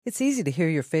It's easy to hear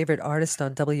your favorite artist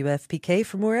on WFPK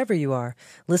from wherever you are.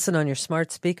 Listen on your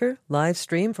smart speaker, live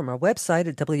stream from our website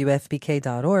at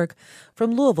WFPK.org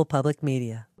from Louisville Public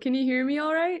Media. Can you hear me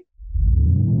all right?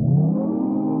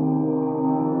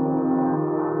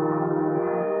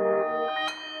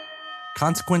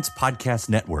 Consequence Podcast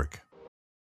Network.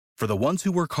 For the ones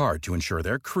who work hard to ensure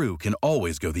their crew can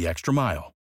always go the extra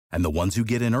mile, and the ones who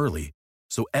get in early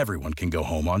so everyone can go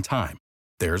home on time,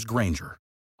 there's Grainger,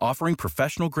 offering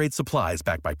professional-grade supplies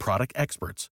backed by product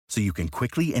experts so you can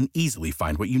quickly and easily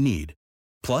find what you need.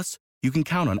 Plus, you can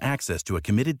count on access to a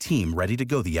committed team ready to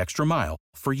go the extra mile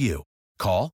for you.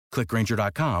 Call, click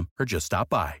Grainger.com, or just stop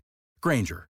by.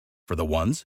 Grainger, for the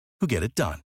ones who get it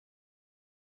done.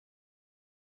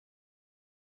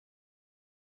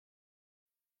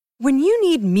 When you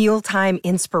need mealtime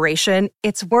inspiration,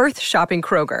 it's worth shopping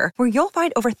Kroger, where you'll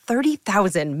find over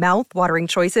 30,000 mouth-watering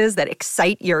choices that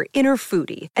excite your inner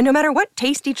foodie. And no matter what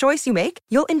tasty choice you make,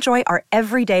 you'll enjoy our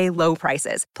everyday low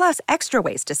prices, plus extra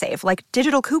ways to save, like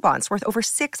digital coupons worth over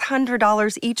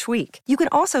 $600 each week. You can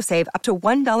also save up to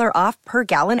 $1 off per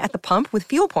gallon at the pump with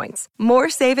fuel points. More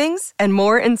savings and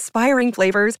more inspiring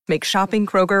flavors make shopping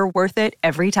Kroger worth it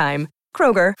every time.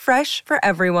 Kroger, fresh for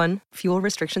everyone. Fuel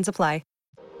restrictions apply.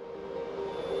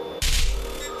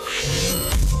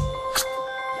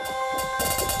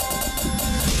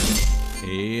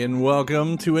 And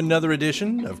welcome to another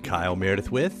edition of Kyle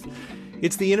Meredith With.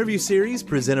 It's the interview series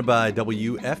presented by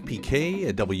WFPK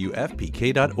at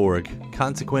WFPK.org,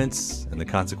 Consequence, and the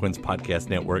Consequence Podcast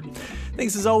Network.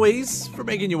 Thanks as always for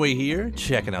making your way here,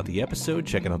 checking out the episode,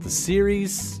 checking out the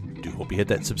series. Do hope you hit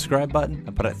that subscribe button.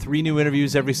 I put out 3 new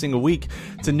interviews every single week.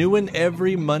 It's a new one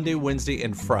every Monday, Wednesday,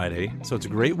 and Friday. So it's a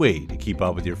great way to keep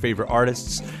up with your favorite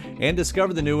artists and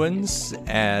discover the new ones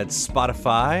at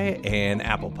Spotify and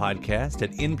Apple Podcast,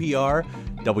 at NPR,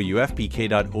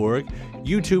 WFPK.org,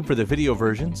 YouTube for the video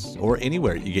versions, or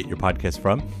anywhere you get your podcast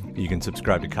from. You can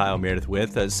subscribe to Kyle Meredith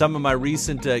With. Some of my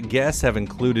recent guests have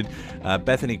included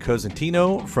Bethany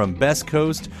Cosentino from Best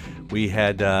Coast. We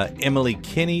had Emily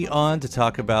Kinney on to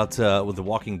talk about with The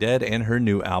Walking Dead and her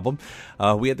new album.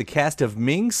 We had the cast of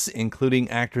Minx, including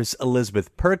actress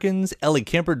Elizabeth Perkins. Ellie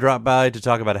Kemper dropped by to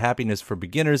talk about Happiness for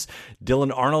Beginners.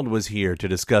 Dylan Arnold was here to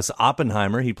discuss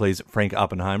Oppenheimer. He plays Frank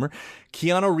Oppenheimer.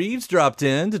 Keanu Reeves dropped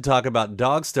in to talk about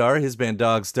Dogstar, his band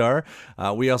Dogstar.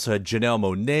 We also had Janelle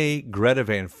Monáe, Greta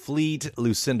Van Fleet,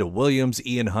 Lucinda Williams,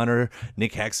 Ian Hunter,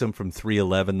 Nick Hexum from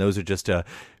 311. Those are just a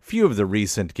few of the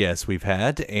recent guests we've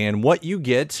had, and what you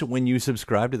get when you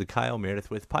subscribe to the Kyle Meredith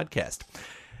With podcast.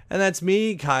 And that's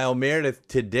me, Kyle Meredith.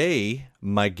 Today,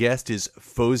 my guest is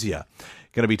Faouzia.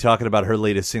 Going to be talking about her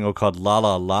latest single called La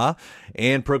La La,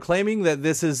 and proclaiming that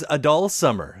this is a dull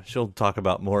summer. She'll talk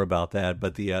about more about that,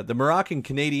 but the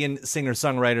Moroccan-Canadian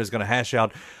singer-songwriter is going to hash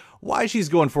out why she's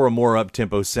going for a more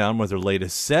up-tempo sound with her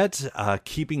latest set,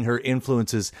 keeping her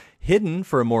influences hidden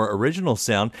for a more original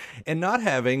sound, and not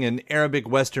having an Arabic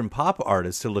Western pop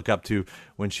artist to look up to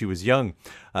when she was young.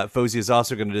 Faouzia is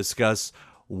also going to discuss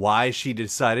why she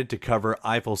decided to cover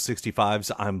Eiffel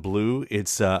 65's I'm Blue.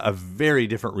 It's a very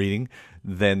different reading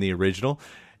than the original.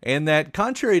 And that,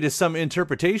 contrary to some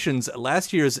interpretations,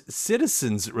 last year's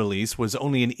Citizens release was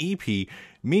only an EP,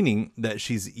 meaning that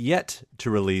she's yet to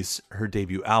release her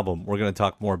debut album. We're going to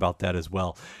talk more about that as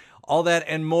well. All that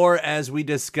and more as we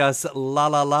discuss La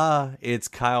La La. It's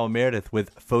Kyle Meredith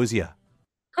with Faouzia.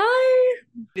 Hi.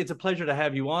 It's a pleasure to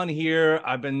have you on here.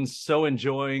 I've been so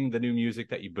enjoying the new music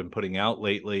that you've been putting out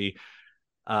lately.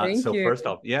 Thank you. First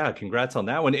off, yeah, congrats on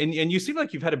that one. And you seem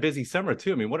like you've had a busy summer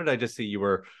too. I mean, what did I just see?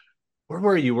 Where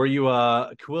were you? Were you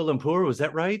Kuala Lumpur? Was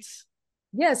that right?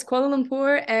 Yes, Kuala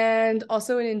Lumpur and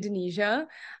also in Indonesia.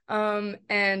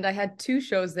 And I had 2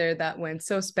 shows there that went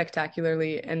so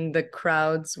spectacularly, and the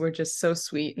crowds were just so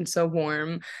sweet and so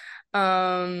warm.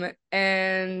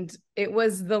 And it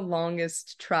was the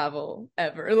longest travel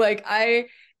ever.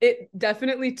 It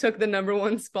definitely took the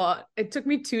 #1 spot. It took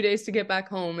me 2 days to get back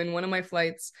home, and one of my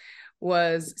flights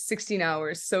was 16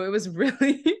 hours. So it was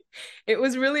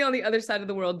really on the other side of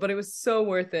the world, but it was so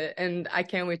worth it. And I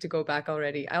can't wait to go back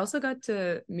already. I also got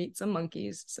to meet some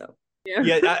monkeys. So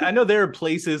yeah, I know there are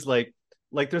places like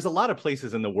there's a lot of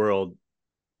places in the world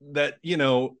that, you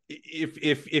know,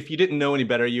 if you didn't know any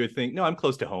better, you would think, no, I'm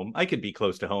close to home. I could be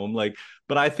close to home.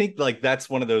 But I think that's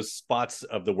one of those spots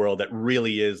of the world that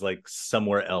really is like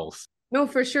somewhere else. No,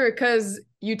 for sure. Because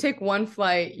you take one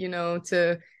flight,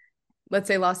 to, let's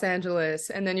say, Los Angeles,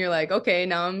 and then you're like, okay,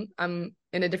 now I'm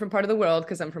in a different part of the world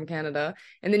because I'm from Canada.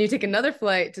 And then you take another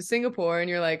flight to Singapore and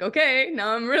you're like, okay,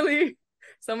 now I'm really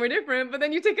somewhere different, but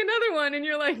then you take another one and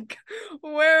you're like,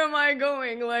 where am I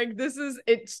going? Like,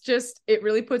 it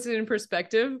really puts it in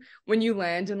perspective when you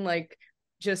land in like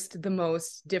just the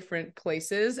most different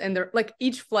places, and they're like,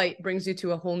 each flight brings you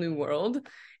to a whole new world,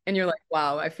 and you're like,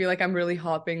 wow, I feel like I'm really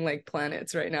hopping like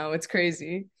planets right now. It's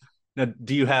crazy. Now,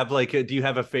 do you have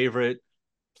a favorite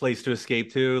place to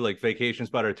escape to, like vacation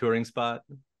spot or touring spot?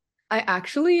 I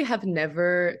actually have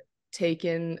never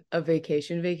taken a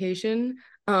vacation.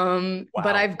 But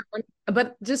Wow.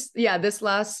 this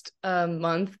last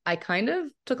month I kind of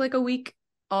took like a week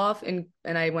off, and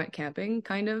I went camping,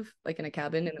 kind of like in a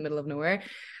cabin in the middle of nowhere.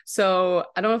 So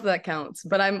I don't know if that counts,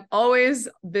 but I'm always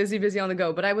busy on the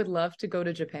go. But I would love to go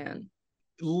to Japan.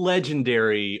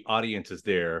 Legendary audiences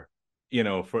there,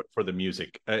 for the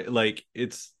music.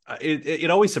 It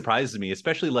always surprises me,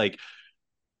 especially like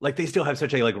they still have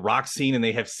such a like rock scene, and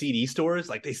they have CD stores.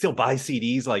 Like they still buy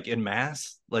CDs like in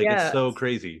mass. Like it's Yeah, so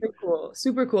crazy.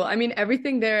 super cool. I mean,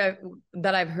 everything there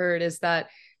that I've heard is that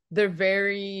they're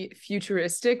very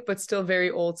futuristic, but still very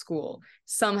old school.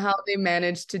 Somehow they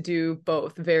managed to do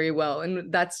both very well. And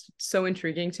that's so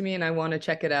intriguing to me. And I want to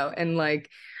check it out. And like,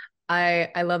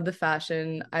 I love the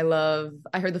fashion. I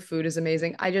heard the food is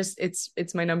amazing.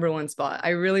 It's my number one spot. I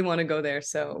really want to go there.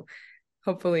 So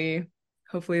hopefully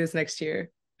this next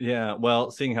year. Yeah,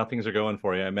 well, seeing how things are going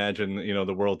for you, I imagine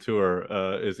the world tour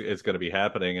is going to be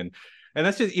happening, and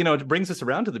that's just it brings us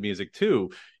around to the music too.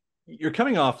 You're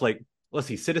coming off like, let's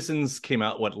see, Citizens came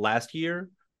out last year?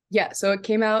 Yeah, so it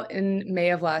came out in May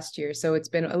of last year, so it's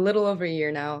been a little over a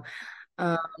year now.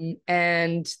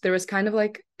 And there was kind of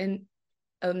like an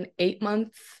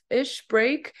 8-month-ish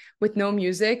break with no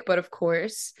music, but of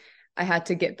course I had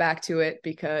to get back to it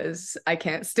because I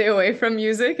can't stay away from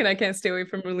music and I can't stay away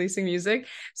from releasing music.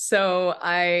 So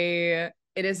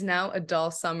it is now a dull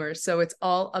summer. So it's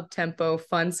all up-tempo,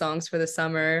 fun songs for the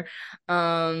summer.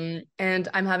 And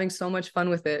I'm having so much fun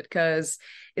with it because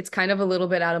it's kind of a little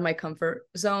bit out of my comfort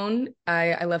zone.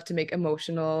 I love to make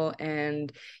emotional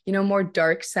and, more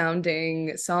dark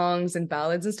sounding songs and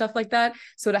ballads and stuff like that.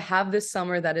 So to have this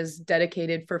summer that is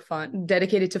dedicated to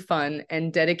fun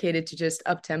and dedicated to just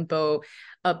up-tempo,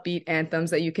 upbeat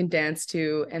anthems that you can dance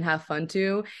to and have fun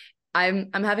to,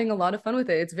 I'm having a lot of fun with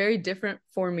it. It's very different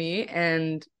for me,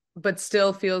 but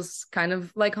still feels kind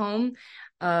of like home,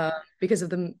 because of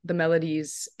the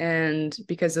melodies and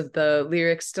because of the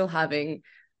lyrics still having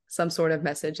some sort of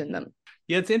message in them.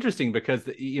 Yeah, it's interesting because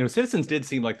Citizens did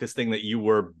seem like this thing that you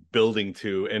were building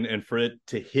to, and for it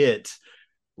to hit,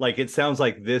 like it sounds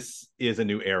like this is a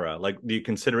new era. Like, do you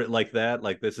consider it like that?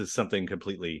 Like this is something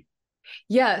completely.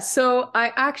 Yeah, so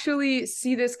I actually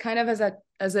see this kind of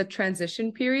as a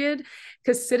transition period,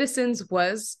 because Citizens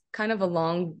was kind of a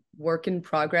long work in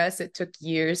progress. It took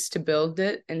years to build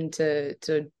it and to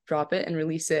drop it and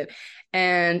release it.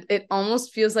 And it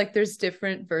almost feels like there's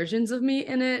different versions of me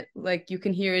in it. Like you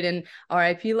can hear it in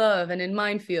R.I.P. Love and in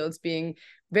Minefields being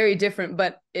very different.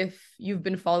 But if you've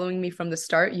been following me from the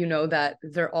start, you know that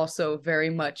they're also very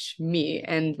much me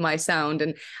and my sound.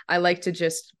 And I like to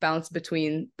just bounce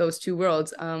between those two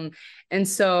worlds. And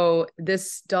so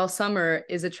this Dull Summer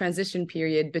is a transition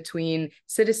period between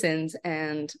Citizens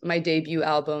and my debut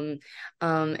album.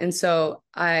 And so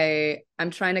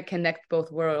I'm trying to connect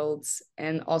both worlds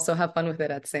and also have fun with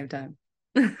it at the same time.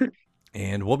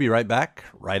 And we'll be right back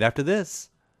right after this.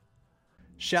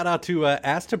 Shout out to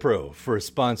Astapro for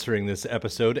sponsoring this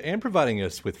episode and providing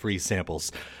us with free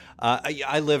samples.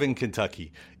 I live in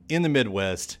Kentucky, in the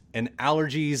Midwest, and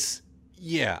allergies,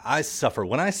 yeah, I suffer.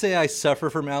 When I say I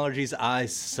suffer from allergies, I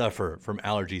suffer from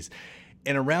allergies.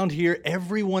 And around here,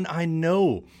 everyone I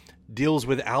know deals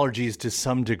with allergies to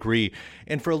some degree.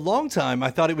 And for a long time, I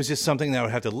thought it was just something that I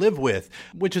would have to live with,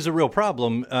 which is a real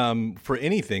problem for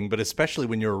anything, but especially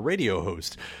when you're a radio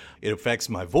host. It affects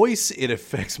my voice, it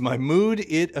affects my mood,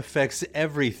 it affects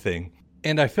everything.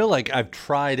 And I feel like I've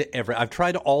tried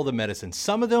all the medicines.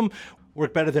 Some of them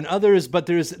work better than others, but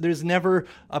there's never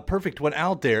a perfect one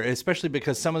out there, especially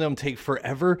because some of them take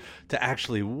forever to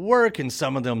actually work and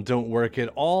some of them don't work at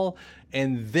all.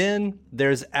 And then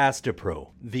there's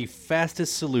Astapro, the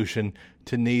fastest solution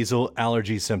to nasal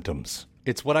allergy symptoms.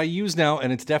 It's what I use now,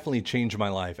 and it's definitely changed my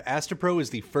life. Astapro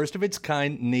is the first of its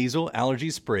kind nasal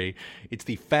allergy spray. It's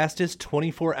the fastest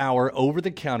 24-hour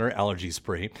over-the-counter allergy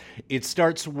spray. It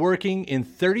starts working in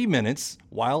 30 minutes,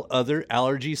 while other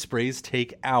allergy sprays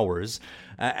take hours.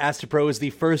 Astapro is the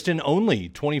first and only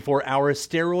 24-hour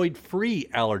steroid-free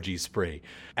allergy spray.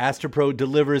 Astapro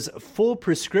delivers full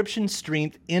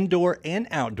prescription-strength indoor and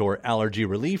outdoor allergy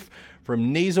relief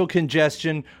from nasal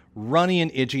congestion, runny and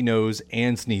itchy nose,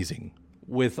 and sneezing.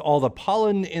 with all the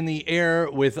pollen in the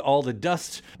air, with all the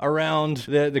dust around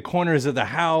the corners of the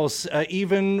house,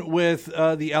 even with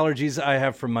the allergies I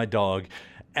have from my dog,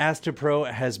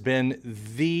 Astapro has been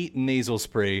the nasal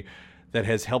spray that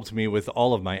has helped me with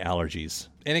all of my allergies.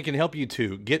 And it can help you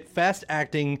too. Get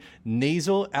fast-acting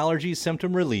nasal allergy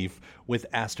symptom relief with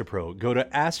Astapro. Go to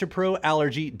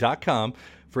astaproallergy.com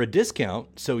for a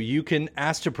discount so you can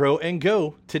Astapro and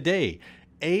go today.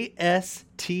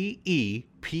 ASTEPRO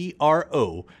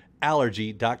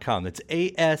allergy.com. That's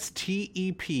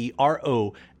ASTEPRO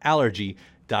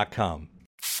allergy.com.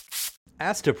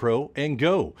 Astapro and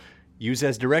go. Use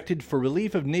as directed for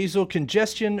relief of nasal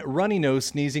congestion, runny nose,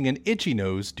 sneezing, and itchy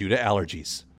nose due to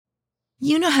allergies.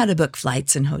 You know how to book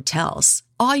flights and hotels.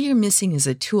 All you're missing is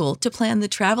a tool to plan the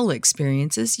travel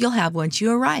experiences you'll have once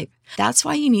you arrive. That's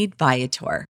why you need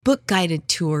Viator. Book guided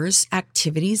tours,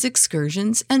 activities,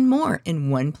 excursions, and more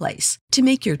in one place to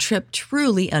make your trip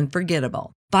truly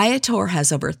unforgettable. Viator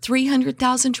has over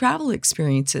 300,000 travel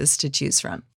experiences to choose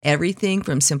from. Everything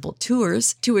from simple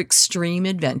tours to extreme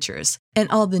adventures and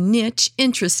all the niche,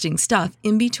 interesting stuff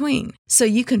in between. So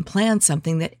you can plan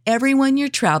something that everyone you're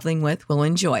traveling with will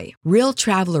enjoy. Real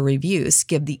traveler reviews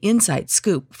give the inside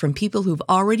scoop from people who've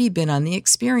already been on the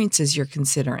experiences you're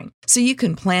considering. So you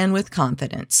can plan with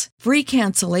confidence. Free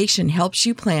cancellation helps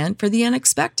you plan for the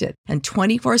unexpected. And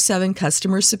 24/7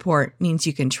 customer support means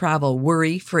you can travel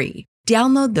worry-free.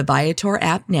 Download the Viator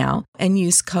app now and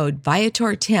use code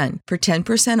Viator10 for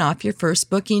 10% off your first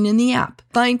booking in the app.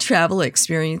 Find travel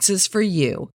experiences for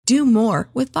you. Do more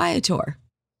with Viator.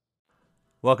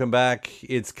 Welcome back.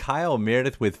 It's Kyle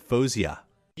Meredith with Faouzia.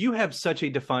 You have such a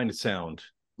defined sound.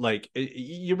 Like,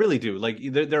 you really do. Like,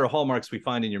 there are hallmarks we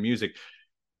find in your music.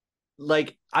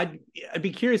 Like, I'd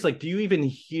be curious, like, do you even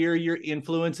hear your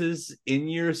influences in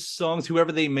your songs,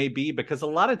 whoever they may be? Because a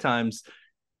lot of times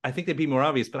I think they'd be more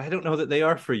obvious, but I don't know that they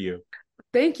are for you.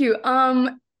 Thank you.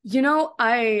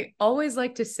 I always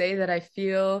like to say that I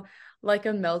feel like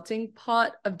a melting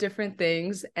pot of different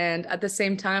things. And at the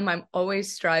same time, I'm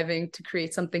always striving to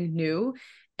create something new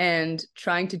and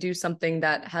trying to do something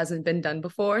that hasn't been done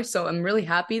before. So I'm really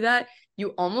happy that you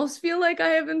almost feel like I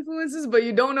have influences, but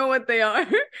you don't know what they are.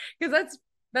 Because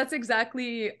that's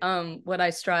exactly what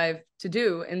I strive to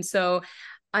do. And so,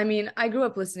 I mean, I grew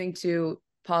up listening to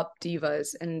pop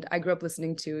divas, and I grew up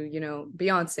listening to,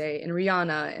 Beyonce and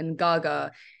Rihanna and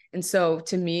Gaga. And so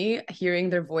to me, hearing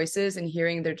their voices and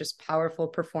hearing their just powerful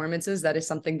performances, that is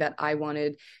something that I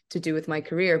wanted to do with my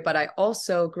career. But I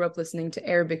also grew up listening to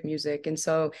Arabic music. And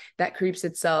so that creeps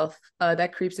its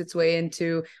way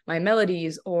into my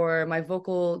melodies or my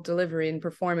vocal delivery and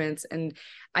performance. And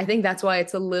I think that's why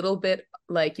it's a little bit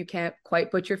like you can't quite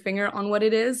put your finger on what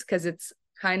it is, because it's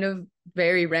kind of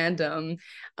very random,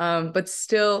 but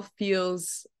still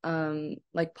feels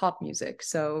like pop music.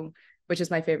 So, which is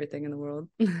my favorite thing in the world.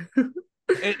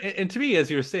 and to me,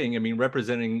 as you're saying, I mean,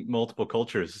 representing multiple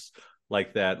cultures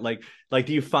like that, like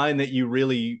do you find that you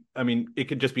really, I mean, it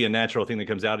could just be a natural thing that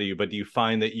comes out of you, but do you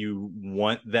find that you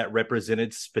want that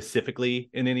represented specifically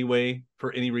in any way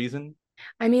for any reason?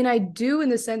 I mean, I do, in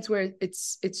the sense where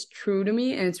it's true to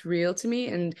me and it's real to me.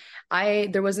 And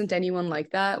there wasn't anyone like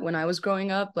that when I was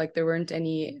growing up. Like, there weren't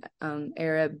any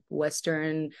Arab,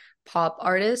 Western pop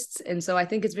artists. And so I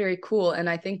think it's very cool. And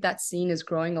I think that scene is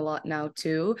growing a lot now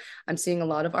too. I'm seeing a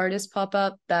lot of artists pop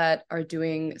up that are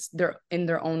doing in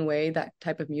their own way that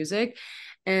type of music.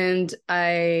 And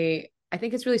I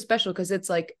think it's really special because it's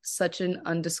like such an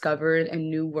undiscovered and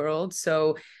new world.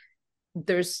 So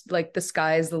there's like, the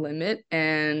sky is the limit,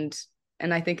 and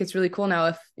I think it's really cool now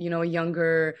if a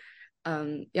younger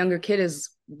kid is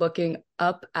looking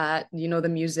up at the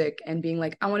music and being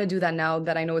like, I want to do that now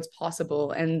that I know it's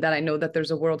possible and that I know that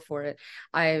there's a world for it.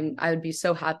 I would be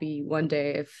so happy one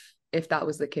day if that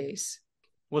was the case.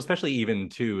 Well, especially even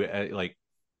too, like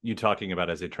you talking about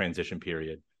as a transition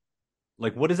period,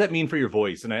 like what does that mean for your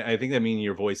voice? And I think that means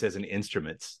your voice as an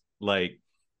instrument. Like,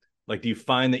 do you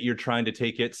find that you're trying to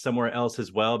take it somewhere else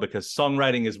as well? Because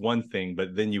songwriting is one thing,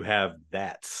 but then you have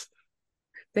that.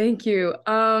 Thank you.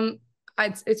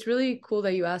 It's really cool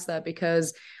that you asked that,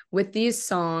 because with these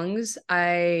songs,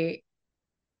 I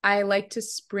like to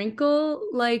sprinkle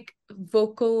like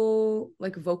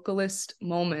vocalist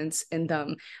moments in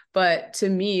them. But to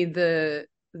me,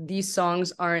 these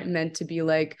songs aren't meant to be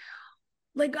like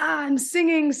I'm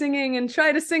singing and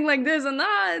try to sing like this and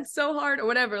it's so hard or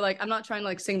whatever. Like, I'm not trying to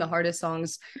like sing the hardest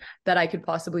songs that I could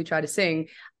possibly try to sing.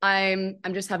 I'm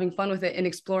just having fun with it and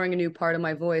exploring a new part of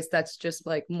my voice that's just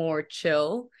like more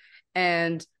chill.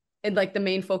 And like the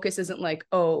main focus isn't like,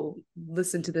 oh,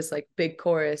 listen to this like big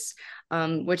chorus,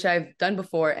 which I've done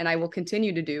before and I will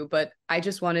continue to do. But I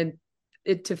just wanted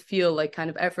it to feel like kind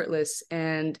of effortless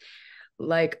and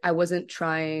like I wasn't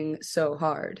trying so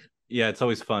hard. Yeah, it's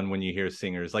always fun when you hear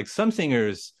singers. Like some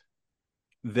singers,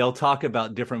 they'll talk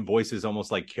about different voices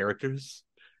almost like characters.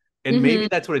 And maybe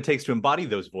that's what it takes to embody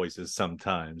those voices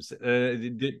sometimes.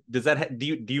 Does that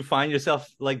do you find yourself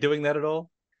like doing that at all?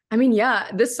 I mean,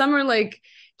 yeah, this summer, like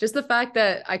just the fact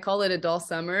that I call it a doll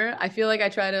summer, I feel like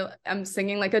I'm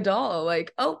singing like a doll,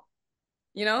 like, oh,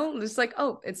 just like,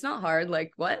 oh, it's not hard.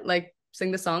 Like, what? Like,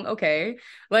 sing the song. Okay.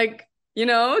 Like,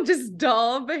 just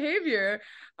doll behavior.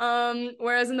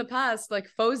 Whereas in the past,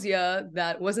 like Faouzia,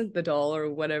 that wasn't the doll or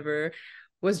whatever,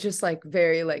 was just like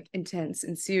very like intense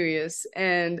and serious.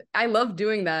 And I love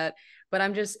doing that, but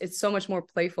it's so much more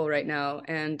playful right now.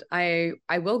 And I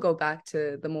will go back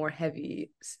to the more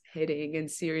heavy hitting and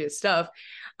serious stuff.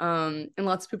 And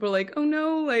lots of people are like, oh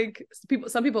no, like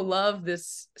some people love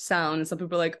this sound, and some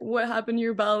people are like, what happened to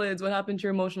your ballads? What happened to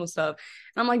your emotional stuff?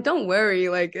 And I'm like, don't worry,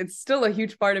 like it's still a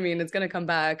huge part of me and it's gonna come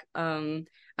back. I'm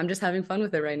just having fun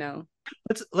with it right now.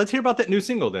 Let's hear about that new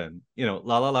single then.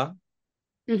 La La La.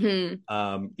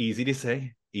 Easy to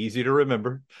say, easy to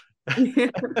remember.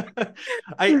 I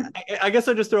guess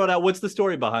I'll just throw it out. What's the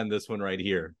story behind this one right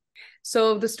here?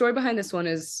 So the story behind this one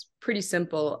is pretty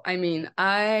simple. I mean,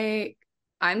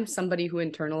 I'm somebody who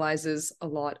internalizes a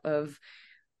lot of,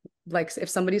 like, if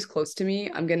somebody's close to me,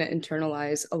 I'm gonna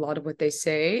internalize a lot of what they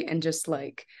say and just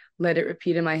like let it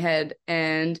repeat in my head.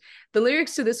 And the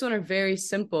lyrics to this one are very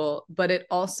simple, but it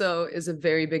also is a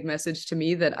very big message to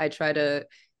me that I try to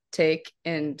take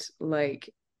and like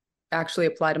actually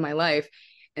apply to my life.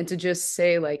 And to just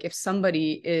say, like, if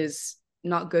somebody is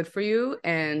not good for you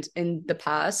and in the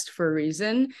past for a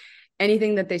reason,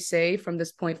 anything that they say from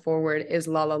this point forward is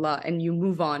la la la, and you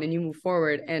move on and you move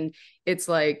forward. And it's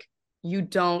like you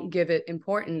don't give it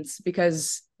importance,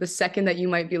 because the second that you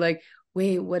might be like,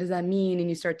 wait, what does that mean? And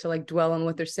you start to like dwell on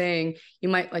what they're saying, you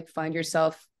might like find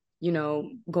yourself,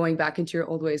 going back into your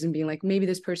old ways and being like, maybe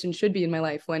this person should be in my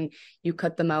life, when you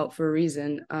cut them out for a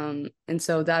reason. And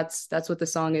so that's what the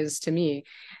song is to me.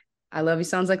 I love you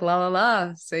sounds like la la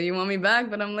la. Say you want me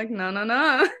back, but I'm like, no, no,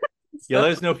 no. Yeah,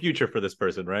 there's no future for this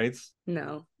person, right?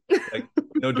 No. Like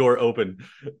no door open.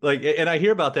 Like, and I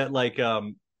hear about that, like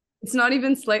it's not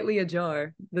even slightly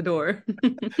ajar, the door.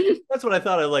 That's what I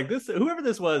thought of. Like this, whoever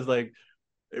this was, like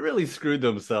they really screwed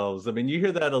themselves. I mean, you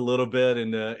hear that a little bit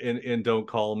in Don't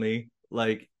Call Me,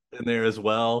 like in there as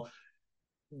well.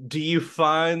 Do you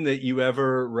find that you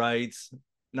ever write,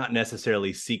 not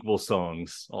necessarily sequel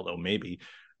songs, although maybe,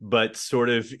 but sort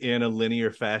of in a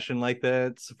linear fashion like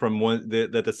that, from one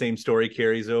that the same story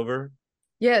carries over?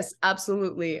 Yes,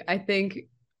 absolutely. I think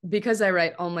because I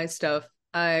write all my stuff,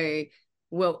 I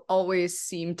will always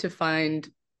seem to find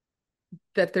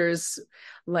that there's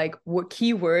like what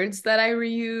keywords that I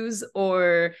reuse,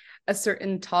 or a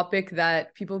certain topic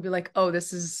that people will be like, oh,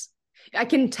 I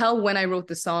can tell when I wrote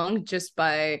the song just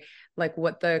by like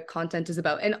what the content is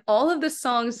about. And all of the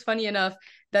songs, funny enough,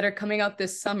 that are coming out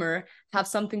this summer have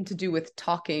something to do with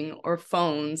talking or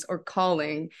phones or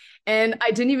calling. And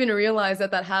I didn't even realize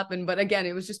that happened. But again,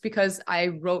 it was just because I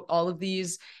wrote all of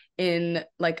these in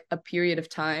like a period of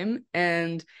time.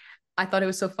 And I thought it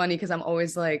was so funny because I'm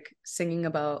always like singing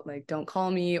about like, don't call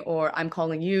me, or I'm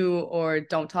calling you, or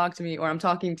don't talk to me, or I'm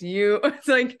talking to you. It's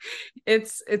like,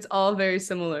 it's all very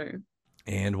similar.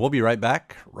 And we'll be right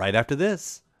back right after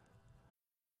this.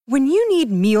 When you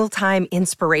need mealtime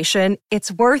inspiration,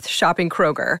 it's worth shopping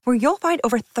Kroger, where you'll find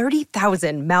over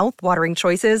 30,000 mouth-watering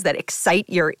choices that excite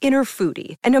your inner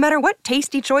foodie. And no matter what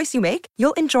tasty choice you make,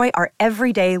 you'll enjoy our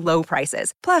everyday low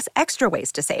prices, plus extra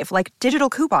ways to save, like digital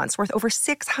coupons worth over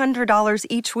 $600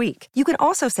 each week. You can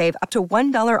also save up to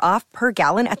 $1 off per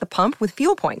gallon at the pump with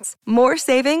fuel points. More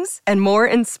savings and more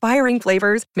inspiring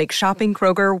flavors make shopping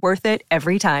Kroger worth it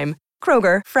every time.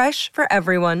 Kroger, fresh for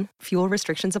everyone. Fuel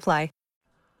restrictions apply.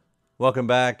 Welcome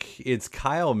back. It's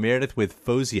Kyle Meredith with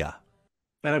Faouzia.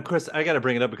 And of course, I got to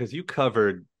bring it up because you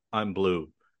covered I'm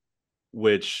Blue,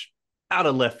 which out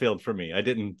of left field for me. I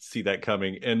didn't see that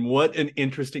coming. And what an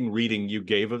interesting reading you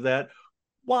gave of that.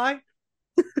 Why?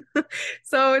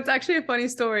 So it's actually a funny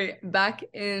story. Back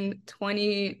in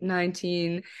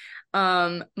 2019,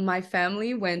 my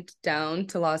family went down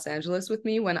to Los Angeles with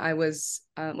me when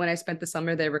I spent the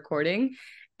summer there recording,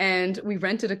 and we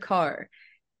rented a car.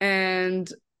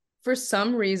 And for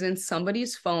some reason,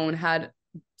 somebody's phone had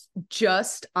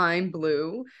just I'm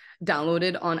Blue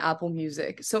downloaded on Apple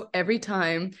Music. So every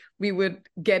time we would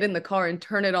get in the car and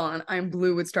turn it on, I'm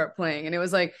Blue would start playing. And it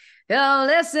was like, oh,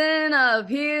 listen up,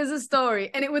 here's a story.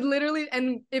 And it would literally,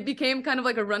 and it became kind of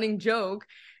like a running joke.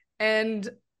 And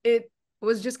it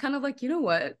was just kind of like, you know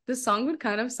what, this song would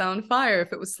kind of sound fire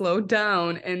if it was slowed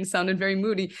down and sounded very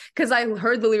moody, because I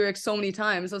heard the lyrics so many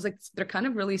times. I was like, they're kind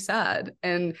of really sad.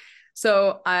 And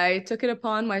so I took it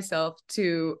upon myself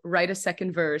to write a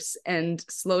second verse and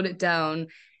slowed it down.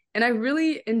 And I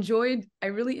really enjoyed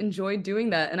doing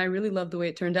that. And I really loved the way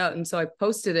it turned out. And so I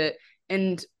posted it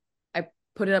and I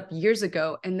put it up years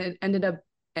ago, and it ended up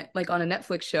like on a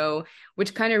Netflix show,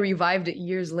 which kind of revived it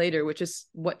years later, which is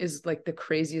what is like the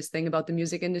craziest thing about the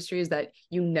music industry, is that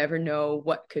you never know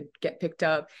what could get picked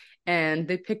up. And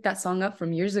they picked that song up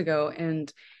from years ago,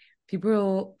 and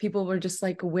people were just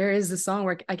like, where is the song?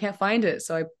 Where I can't find it.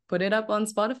 So I put it up on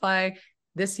Spotify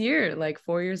this year, like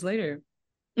 4 years later.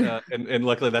 And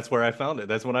luckily that's where I found it.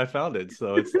 That's when I found it.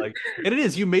 So it's like, and it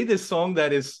is, you made this song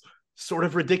that is sort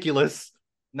of ridiculous,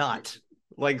 not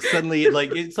like suddenly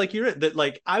like it's like you're that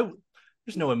like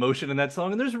there's no emotion in that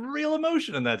song, and there's real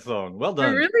emotion in that song. Well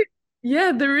done.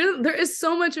 There is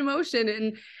so much emotion.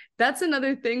 And that's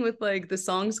another thing with like the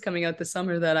songs coming out this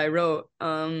summer that I wrote.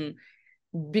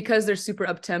 Because they're super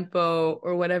up tempo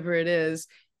or whatever it is,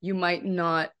 you might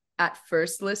not at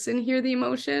first listen hear the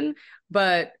emotion,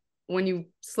 but when you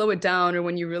slow it down or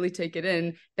when you really take it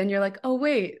in, then you're like, oh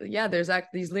wait, yeah,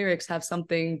 these lyrics have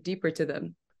something deeper to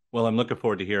them. Well, I'm looking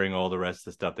forward to hearing all the rest of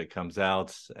the stuff that comes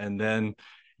out. And then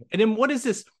what is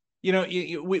this? You know,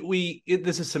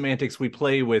 this is semantics. We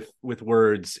play with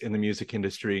words in the music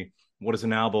industry. What is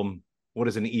an album? What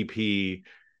is an EP?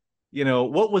 You know,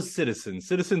 what was Citizens?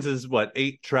 Citizens is what,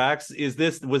 8 tracks?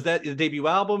 Was that a debut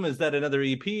album? Is that another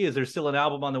EP? Is there still an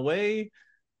album on the way?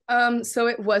 So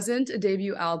it wasn't a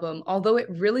debut album, although it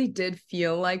really did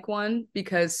feel like one,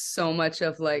 because so much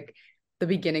of like the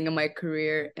beginning of my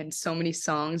career and so many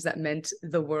songs that meant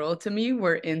the world to me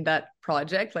were in that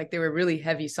project. Like they were really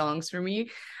heavy songs for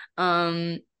me.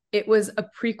 It was a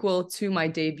prequel to my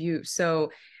debut.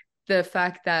 So the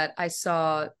fact that I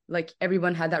saw like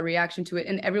everyone had that reaction to it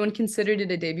and everyone considered it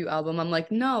a debut album, I'm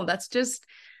like, no, that's just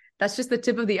the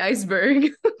tip of the iceberg.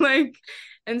 Like,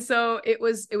 and so it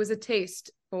was a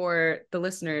taste for the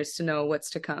listeners to know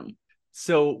what's to come.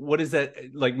 So what is that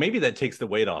like? Maybe that takes the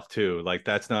weight off too. Like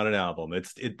that's not an album.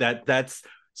 That's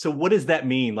so what does that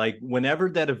mean? Like whenever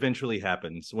that eventually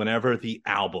happens, whenever the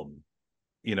album,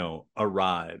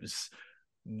 arrives,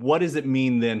 what does it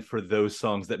mean then for those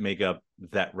songs that make up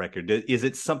that record? Is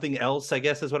it something else, I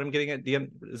guess, is what I'm getting at?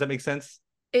 Does that make sense?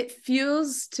 It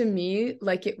feels to me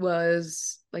like it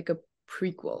was like a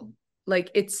prequel.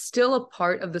 Like it's still a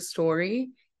part of the story.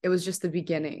 It was just the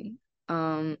beginning.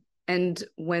 And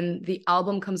when the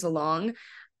album comes along,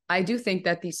 I do think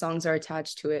that these songs are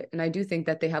attached to it. And I do think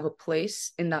that they have a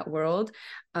place in that world,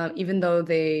 even though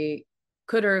they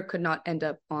could or could not end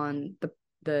up on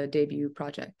the debut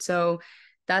project. So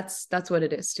that's what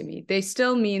it is to me. They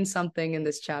still mean something in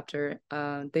this chapter.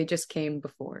 They just came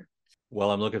before. Well,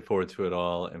 I'm looking forward to it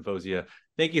all. And Faouzia,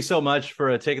 thank you so much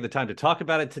for taking the time to talk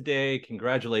about it today.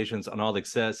 Congratulations on all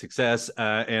the success.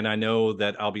 And I know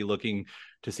that I'll be looking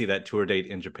to see that tour date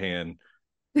in Japan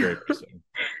very, very soon.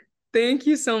 Thank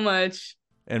you so much.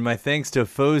 And my thanks to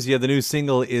Faouzia. The new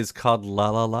single is called La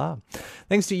La La.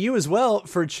 Thanks to you as well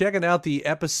for checking out the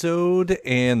episode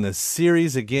and the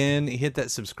series. Again, hit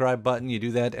that subscribe button. You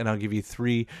do that, and I'll give you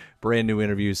 3 brand new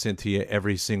interviews sent to you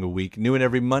every single week. New and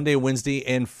every Monday, Wednesday,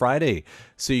 and Friday.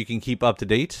 So you can keep up to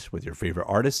date with your favorite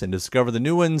artists and discover the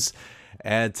new ones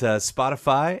at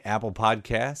Spotify, Apple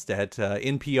Podcast, at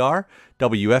NPR,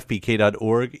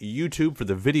 WFPK.org, YouTube for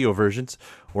the video versions,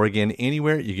 or again,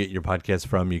 anywhere you get your podcast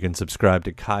from, you can subscribe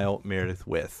to Kyle Meredith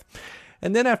With.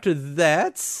 And then after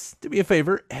that, do me a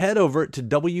favor, head over to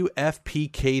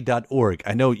WFPK.org.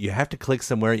 I know you have to click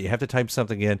somewhere, you have to type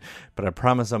something in, but I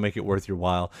promise I'll make it worth your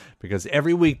while, because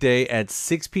every weekday at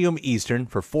 6 p.m. Eastern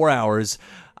for 4 hours,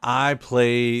 I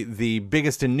play the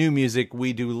biggest in new music.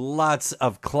 We do lots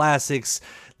of classics.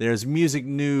 There's music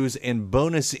news and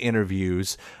bonus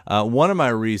interviews. One of my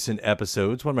recent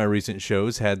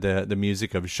shows had the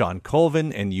music of Sean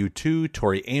Colvin and U2,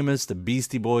 Tori Amos, the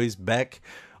Beastie Boys, Beck,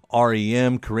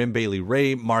 REM, Corinne Bailey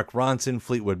Rae, Mark Ronson,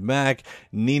 Fleetwood Mac,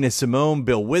 Nina Simone,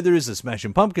 Bill Withers, the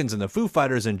Smashing Pumpkins, and the Foo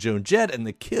Fighters, and Joan Jett, and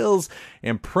the Kills,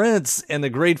 and Prince, and the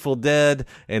Grateful Dead,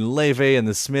 and Leve, and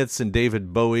the Smiths, and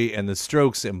David Bowie, and the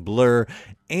Strokes, and Blur,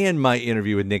 and my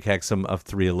interview with Nick Hexum of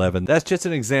 311. That's just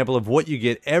an example of what you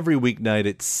get every weeknight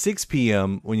at 6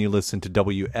 p.m. when you listen to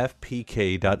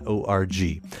WFPK.org.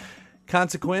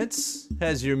 Consequence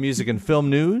has your music and film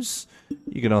news.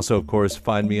 You can also, of course,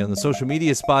 find me on the social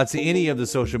media spots. Any of the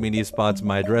social media spots.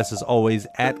 My address is always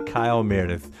at Kyle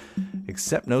Meredith,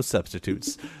 except no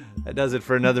substitutes. That does it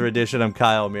for another edition. I'm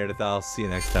Kyle Meredith. I'll see you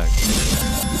next time.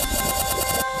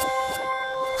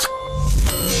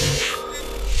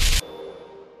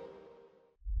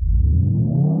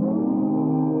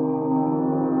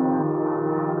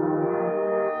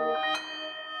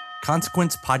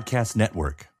 Consequence Podcast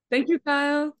Network. Thank you,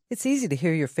 Kyle. It's easy to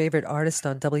hear your favorite artist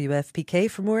on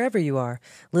WFPK from wherever you are.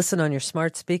 Listen on your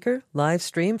smart speaker, live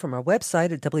stream from our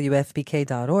website at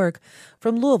WFPK.org,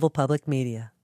 from Louisville Public Media.